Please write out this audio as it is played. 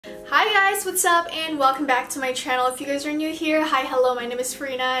Hi guys, what's up and welcome back to my channel. If you guys are new here, hi, hello, my name is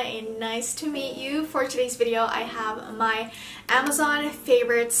Farina and nice to meet you. For today's video, I have my Amazon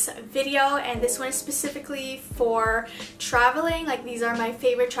favorites video, and this one is specifically for traveling. Like, these are my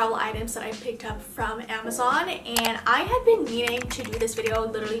favorite travel items that I picked up from Amazon, and I have been meaning to do this video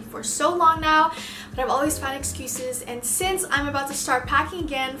literally for so long now, but I've always found excuses. And since I'm about to start packing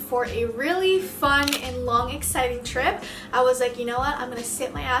again for a really fun and long exciting trip, I was like, you know what, I'm gonna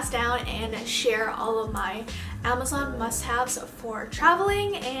sit my ass down and share all of my Amazon must-haves for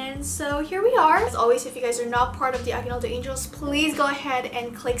traveling. And so here we are. As always, if you guys are not part of the Aguinaldo Angels, please go ahead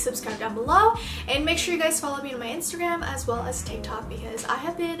and click subscribe down below, and make sure you guys follow me on my Instagram as well as TikTok, because I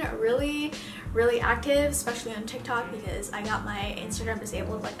have been really active, especially on TikTok, because I got my Instagram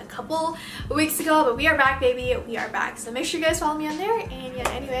disabled like a couple weeks ago. But we are back, baby, we are back. So make sure you guys follow me on there. And yeah,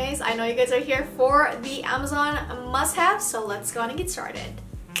 anyways, I know you guys are here for the Amazon must-haves, so let's go on and get started.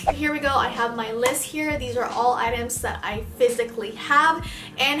 Here we go. I have my list here. These are all items that I physically have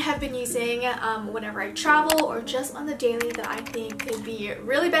and have been using whenever I travel or just on the daily, that I think could be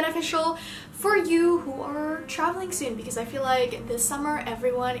really beneficial for you who are traveling soon, because I feel like this summer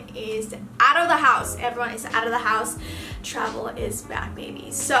everyone is out of the house. Everyone is out of the house. Travel is back,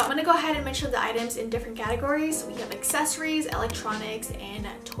 baby. So I'm gonna go ahead and mention the items in different categories. We have accessories, electronics, and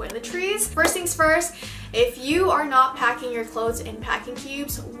toiletries. First things first, if you are not packing your clothes in packing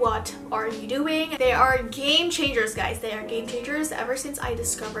cubes, what are you doing? They are game changers, guys. They are game changers. Ever since I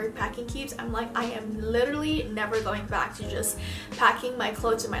discovered packing cubes, I'm like, I am literally never going back to just packing my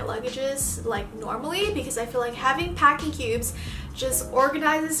clothes and my luggages like normally, because I feel like having packing cubes just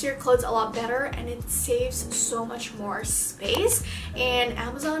organizes your clothes a lot better and it saves so much more space. And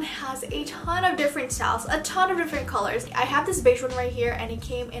Amazon has a ton of different styles, a ton of different colors. I have this beige one right here, and it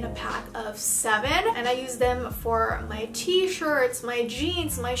came in a pack of 7, and I use them for my t-shirts, my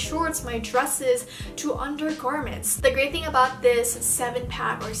jeans, my shorts, my dresses, to undergarments. The great thing about this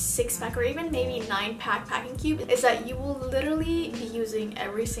 7-pack or 6-pack or even maybe 9-pack packing cube is that you will literally be using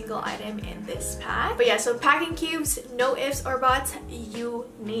every single item in this pack. But yeah, so packing cubes, no ifs or buts, you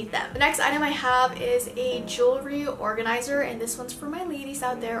need them. The next item I have is a jewelry organizer, and this one's for my ladies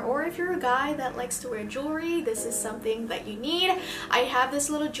out there, or if you're a guy that likes to wear jewelry, this is something that you need. I have this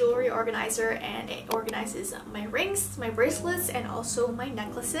little jewelry organizer, and it organizes my rings, my bracelets, and also my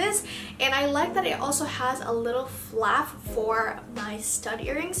necklaces. And I like that it also has a little flap for my stud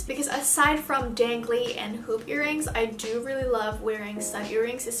earrings, because aside from dangly and hoop earrings, I do really love wearing stud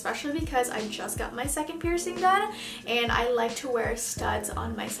earrings, especially because I just got my second piercing done, and I like to wear studs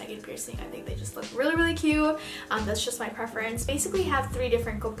on my second piercing. I think they just look really cute. That's just my preference. Basically, you have 3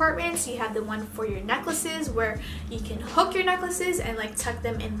 different compartments. You have the one for your necklaces, where you can hook your necklaces and like tuck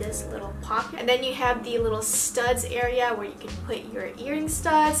them in this little pocket, and then you have the little studs area where you can put your earring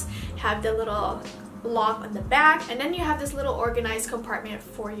studs, have the little lock on the back, and then you have this little organized compartment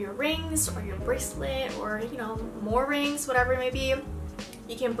for your rings or your bracelet, or you know, more rings, whatever it may be.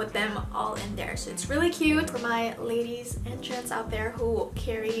 You can put them all in there. So it's really cute. For my ladies and gents out there who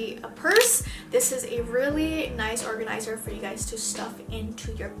carry a purse, this is a really nice organizer for you guys to stuff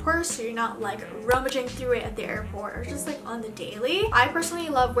into your purse, so you're not like rummaging through it at the airport or just like on the daily. I personally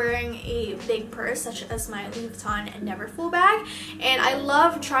love wearing a big purse, such as my Louis Vuitton and Never Full bag, and I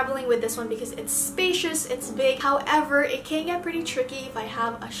love traveling with this one because it's spacious, it's big. However, it can get pretty tricky if I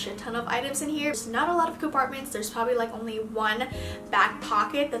have a shit ton of items in here. There's not a lot of compartments. There's probably like only one back pocket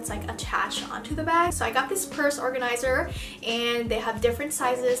that's like attached onto the bag. So I got this purse organizer, and they have different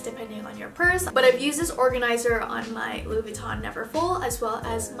sizes depending on your purse, but I've used this organizer on my Louis Vuitton Never Full as well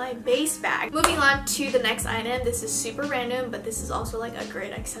as my base bag. Moving on to the next item. This is super random, but this is also like a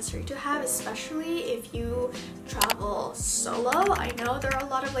great accessory to have, especially if you travel solo. I know there are a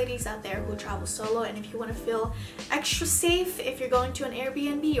lot of ladies out there who travel solo, and if you want to feel extra safe if you're going to an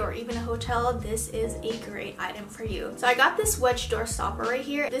Airbnb or even a hotel, this is a great item for you. So I got this wedge door stopper right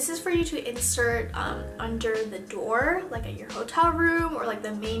here. This is for you to insert under the door, like at your hotel room or like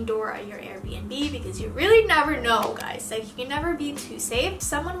the main door at your Airbnb, because you really never know, guys. Like, you can never be too safe. If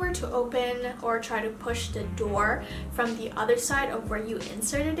someone were to open or try to push the door from the other side of where you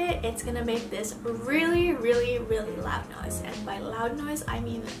inserted it, it's gonna make this really loud noise. And by loud noise, I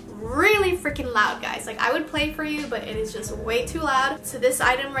mean really freaking loud, guys. Like, I would play it for you, but it is just way too loud. So this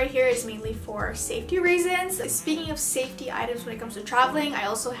item right here is mainly for safety reasons. Speaking of safety items when it comes to travel, traveling, I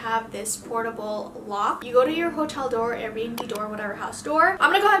also have this portable lock. You go to your hotel door, Airbnb door, whatever house door.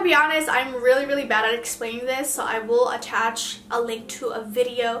 I'm gonna go ahead and be honest, I'm really bad at explaining this, so I will attach a link to a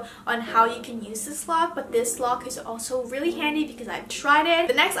video on how you can use this lock, but this lock is also really handy because I've tried it.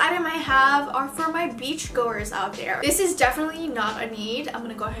 The next item I have are for my beach goers out there. This is definitely not a need, I'm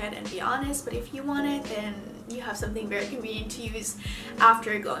gonna go ahead and be honest, but if you want it, then you have something very convenient to use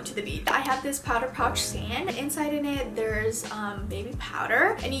after going to the beach. I have this powder pouch sand. Inside in it there's baby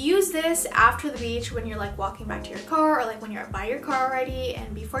powder, and you use this after the beach when you're like walking back to your car, or like when you're by your car already,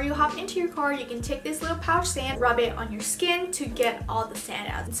 and before you hop into your car you can take this little pouch sand, rub it on your skin to get all the sand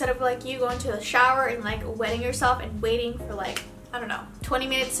out, instead of like you going to the shower and like wetting yourself and waiting for like, I don't know, 20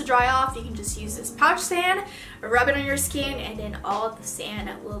 minutes to dry off. You can just use this pouch sand, rub it on your skin, and then all the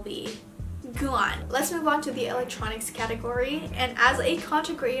sand will be gone. Let's move on to the electronics category, and as a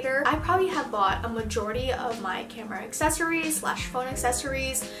content creator, I probably have bought a majority of my camera accessories / phone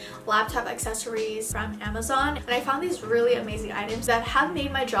accessories, laptop accessories from Amazon, and I found these really amazing items that have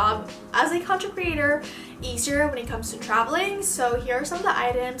made my job as a content creator easier when it comes to traveling. So here are some of the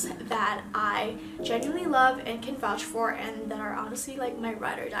items that I genuinely love and can vouch for, and that are honestly like my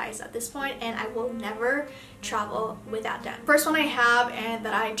ride or dies at this point, and I will never travel without them. First one I have, and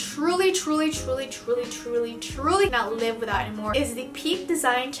that I truly cannot live without anymore, is the Peak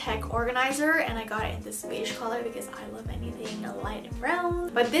Design Tech Organizer, and I got it in this beige color because I love anything light and brown.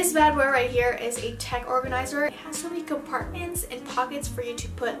 But this bad boy right here is a tech organizer. It has so many compartments and pockets for you to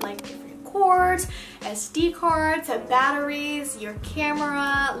put like different cords, SD cards, batteries, your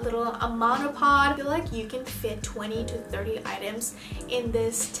camera, a monopod. I feel like you can fit 20 to 30 items in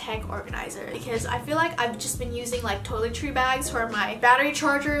this tech organizer, because I feel like I've just been using like toiletry bags for my battery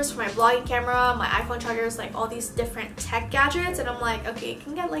chargers, for my vlogging camera, my iPhone chargers, like all these different tech gadgets, and I'm like, okay, it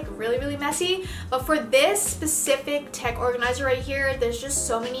can get like really messy. But for this specific tech organizer right here, there's just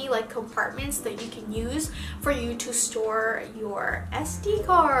so many like compartments that you can use for you to store your SD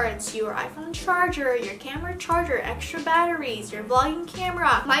cards, your iPhone charger, your camera charger, extra batteries, your vlogging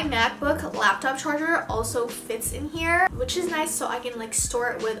camera. My MacBook laptop charger also fits in here, which is nice, so I can like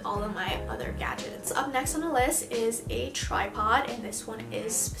store it with all of my other gadgets. Up next on the list is a tripod, and this one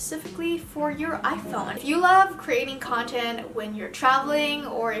is specifically for your iPhone. If you love creating content when you're traveling,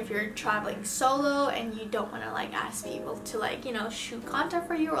 or if you're traveling solo and you don't want to like ask people to like, you know, shoot content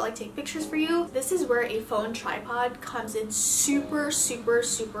for you or like take pictures for you, this is where a phone tripod comes in super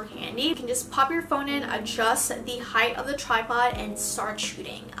handy. You can just pop your phone in, adjust the height of the tripod, and start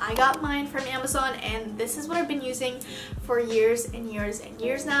shooting. I got mine from Amazon, and this is what I've been using for years and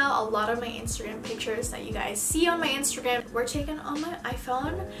years now. A lot of my Instagram pictures that you guys see on my Instagram were taken on my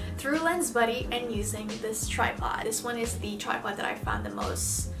iPhone through LensBuddy and using this tripod. This one is the tripod that I found the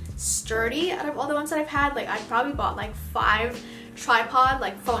most sturdy out of all the ones that I've had. Like I probably bought like 5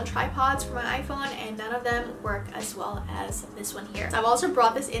 phone tripods for my iPhone, and none of them work as well as this one here. So I've also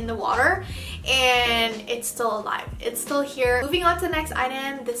brought this in the water, and it's still alive. It's still here. Moving on to the next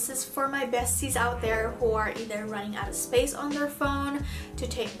item, this is for my besties out there who are either running out of space on their phone to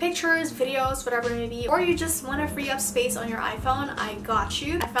take pictures, videos, whatever it may be, or you just want to free up space on your iPhone. I got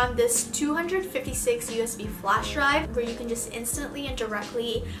you. I found this 256 USB flash drive where you can just instantly and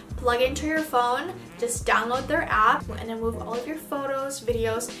directly plug into your phone, just download their app, and then move all of your photos,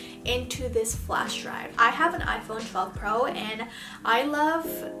 videos into this flash drive. I have an iPhone 12 Pro, and I love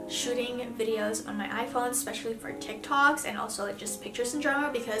shooting videos on my iPhone, especially for TikToks and also like just pictures in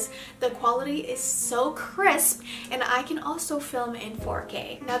general, because the quality is so crisp, and I can also film in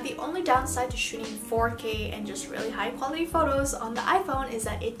 4K. Now the only downside to shooting 4K and just really high quality photos on the iPhone is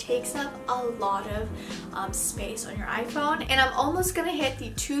that it takes up a lot of space on your iPhone, and I'm almost gonna hit the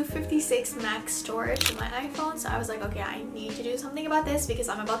 256 max storage in my iPhone, so I was like, okay, I need to do something about this because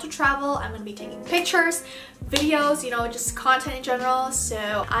I'm about to travel. I'm gonna be taking pictures, videos, you know, just content in general.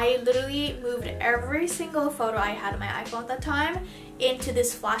 So I literally moved every single photo I had on my iPhone at that time into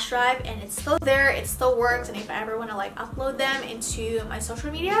this flash drive, and it's still there, it still works, and if I ever want to like upload them into my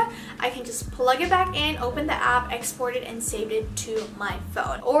social media, I can just plug it back in, open the app, export it, and save it to my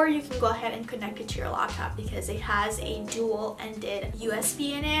phone. Or you can go ahead and connect it to your laptop because it has a dual-ended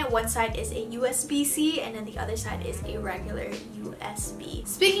USB in it. One side is a USB-C, and then the other side is a regular USB.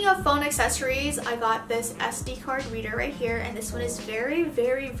 Speaking Speaking of phone accessories, I got this SD card reader right here, and this one is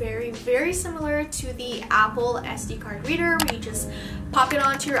very similar to the Apple SD card reader, where you just pop it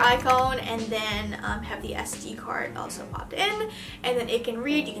onto your iPhone and then have the SD card also popped in, and then it can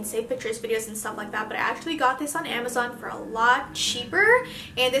read. You can save pictures, videos, and stuff like that. But I actually got this on Amazon for a lot cheaper,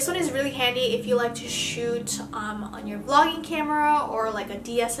 and this one is really handy if you like to shoot on your vlogging camera or like a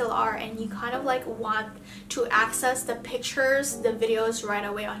DSLR, and you kind of like want to access the pictures, the videos right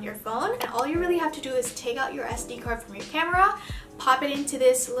away on your phone. And all you really have to do is take out your SD card from your camera, pop it into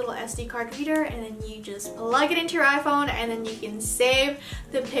this little SD card reader, and then you just plug it into your iPhone, and then you can save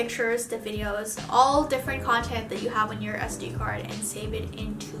the pictures, the videos, all different content that you have on your SD card and save it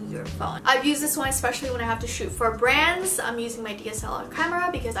into your phone. I've used this one especially when I have to shoot for brands. I'm using my DSLR camera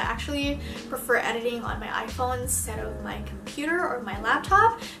because I actually prefer editing on my iPhone instead of my computer or my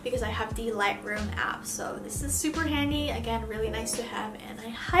laptop because I have the Lightroom app. So this is super handy. Again, really nice to have, and I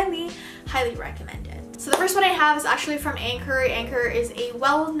highly recommend it. So the first one I have is actually from Anchor. Anchor is a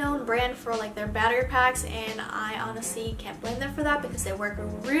well-known brand for like their battery packs, and I honestly can't blame them for that because they work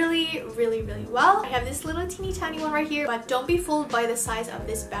really well. I have this little teeny tiny one right here, but don't be fooled by the size of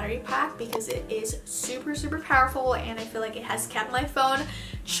this battery pack because it is super powerful, and I feel like it has kept my phone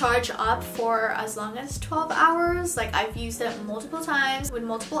charged up for as long as 12 hours. Like, I've used it multiple times with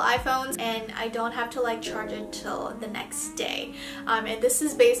multiple iPhones, and I don't have to like charge it till the next day. And this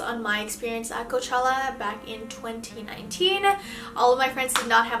is based on my experience at Coachella back in 2019. All of my friends did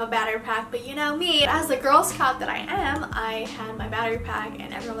not have a battery pack, but you know me, as the Girl Scout that I am, I had my battery pack,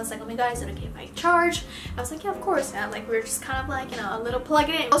 and everyone was like, oh my god, is it okay if I charge? I was like, yeah, of course. And like, we were just kind of like, you know, a little plug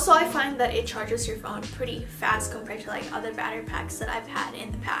it in. Also, I find that it charges your phone pretty fast compared to like other battery packs that I've had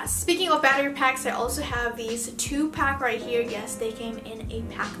in the past. Speaking of battery packs, I also have these 2-pack right here. Yes, they came in a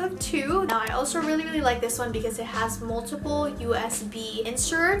pack of 2. Now, I also really like this one because it has multiple USB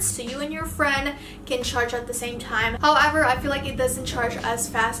inserts, so you and your friend can charge at the same time. However, I feel like it doesn't charge as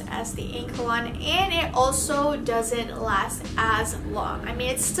fast as the Anchor one, and it also doesn't last as long. I mean,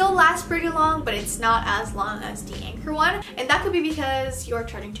 it still lasts pretty long, but it's not as long as the Anchor one, and that could be because you're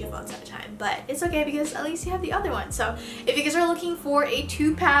charging 2 phones at a time, but it's okay because at least you have the other one. So if you guys are looking for a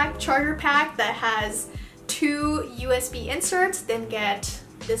 2-pack charger pack that has 2 USB inserts, then get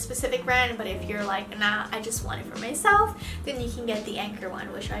this specific brand. But if you're like, nah, I just want it for myself, then you can get the Anchor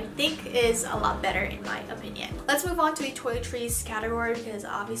one, which I think is a lot better in my opinion. Let's move on to the toiletries category because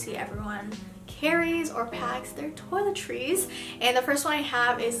obviously everyone carries or packs their toiletries, and the first one I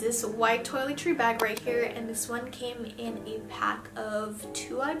have is this white toiletry bag right here, and this one came in a pack of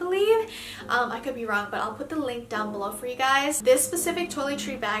 2, I believe. I could be wrong, but I'll put the link down below for you guys. This specific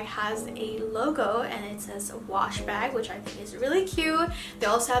toiletry bag has a logo, and it says wash bag, which I think is really cute. They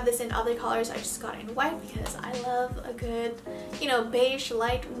also have this in other colors. I just got it in white because I love a good, you know, beige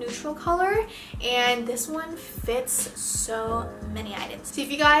light neutral color, and this one fits so many items. So if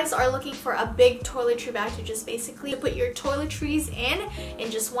you guys are looking for a big toiletry bag to just basically put your toiletries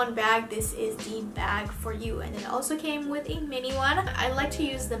in just one bag, this is the bag for you. And it also came with a mini one. I like to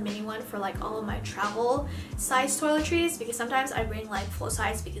use the mini one for like all of my travel size toiletries because sometimes I bring like full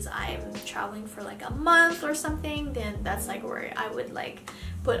size because I'm traveling for like a month or something. Then that's like where I would like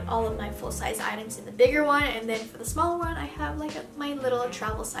put all of my full-size items in the bigger one, and then for the smaller one I have like my little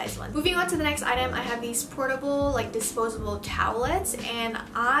travel size one. Moving on to the next item, I have these portable like disposable towelettes, and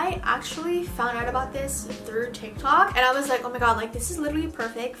I actually found out about this through TikTok, and I was like, oh my god, like this is literally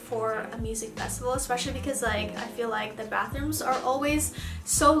perfect for a music festival, especially because like I feel like the bathrooms are always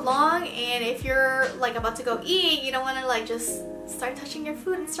so long, and if you're like about to go eat, you don't want to like just start touching your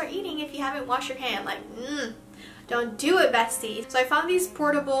food and start eating if you haven't washed your hand. Like, don't do it, bestie. So I found these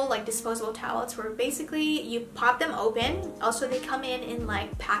portable like disposable towels where basically you pop them open. Also, they come in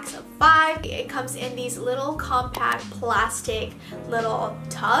like packs of 5. It comes in these little compact plastic little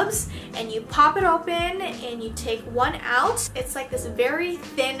tubs, and you pop it open and you take one out. It's like this very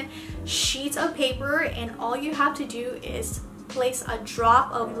thin sheet of paper, and all you have to do is place a drop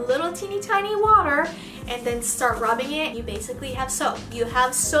of little teeny tiny water and then start rubbing it. You basically have soap. You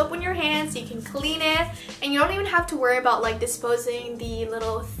have soap on your hands, you can clean it, and you don't even have to worry about like disposing the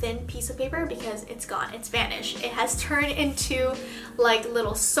little thin piece of paper because it's gone, it's vanished. It has turned into like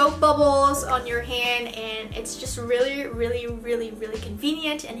little soap bubbles on your hand, and it's just really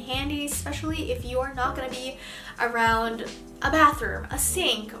convenient and handy, especially if you are not going to be around a bathroom, a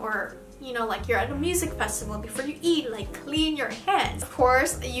sink, or you know, like you're at a music festival. Before you eat, like clean your hands. Of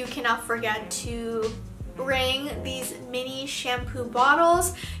course, you cannot forget to bring these mini shampoo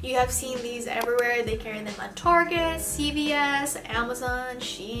bottles. You have seen these everywhere. They carry them at Target, CVS, Amazon,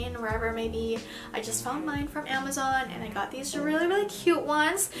 SHEIN, wherever it may be. I just found mine from Amazon and I got these really cute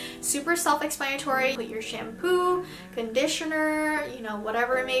ones. Super self-explanatory. Put your shampoo, conditioner, you know,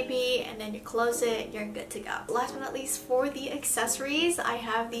 whatever it may be, and then you close it, you're good to go. Last but not least, for the accessories, I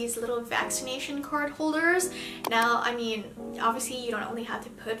have these little vaccination card holders. Now, I mean, obviously you don't only have to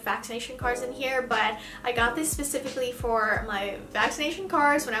put vaccination cards in here, but I got this specifically for my vaccination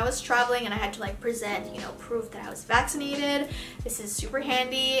cards when I was traveling and I had to like present, you know, proof that I was vaccinated. This is super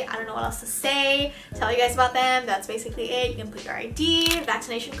handy. I don't know what else to say, tell you guys about them. That's basically it. You can put your ID,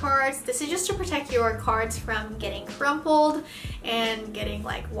 vaccination cards. This is just to protect your cards from getting crumpled and getting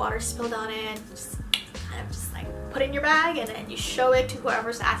like water spilled on it. Just like put it in your bag and then you show it to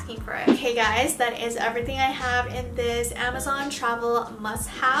whoever's asking for it. Okay guys, that is everything I have in this Amazon travel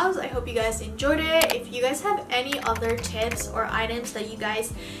must-haves. I hope you guys enjoyed it. If you guys have any other tips or items that you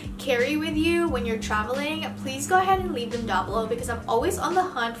guys carry with you when you're traveling, please go ahead and leave them down below, because I'm always on the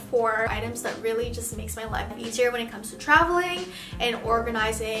hunt for items that really just makes my life easier when it comes to traveling and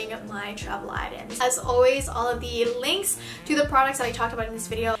organizing my travel items. As always, all of the links to the products that I talked about in this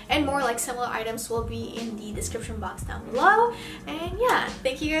video and more like similar items will be in the description box down below. And yeah,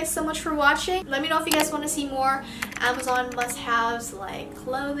 thank you guys so much for watching. Let me know if you guys want to see more Amazon must-haves like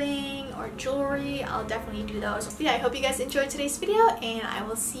clothing or jewelry. I'll definitely do those. But yeah, I hope you guys enjoyed today's video and I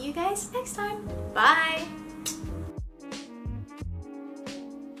will see you guys next time. Bye!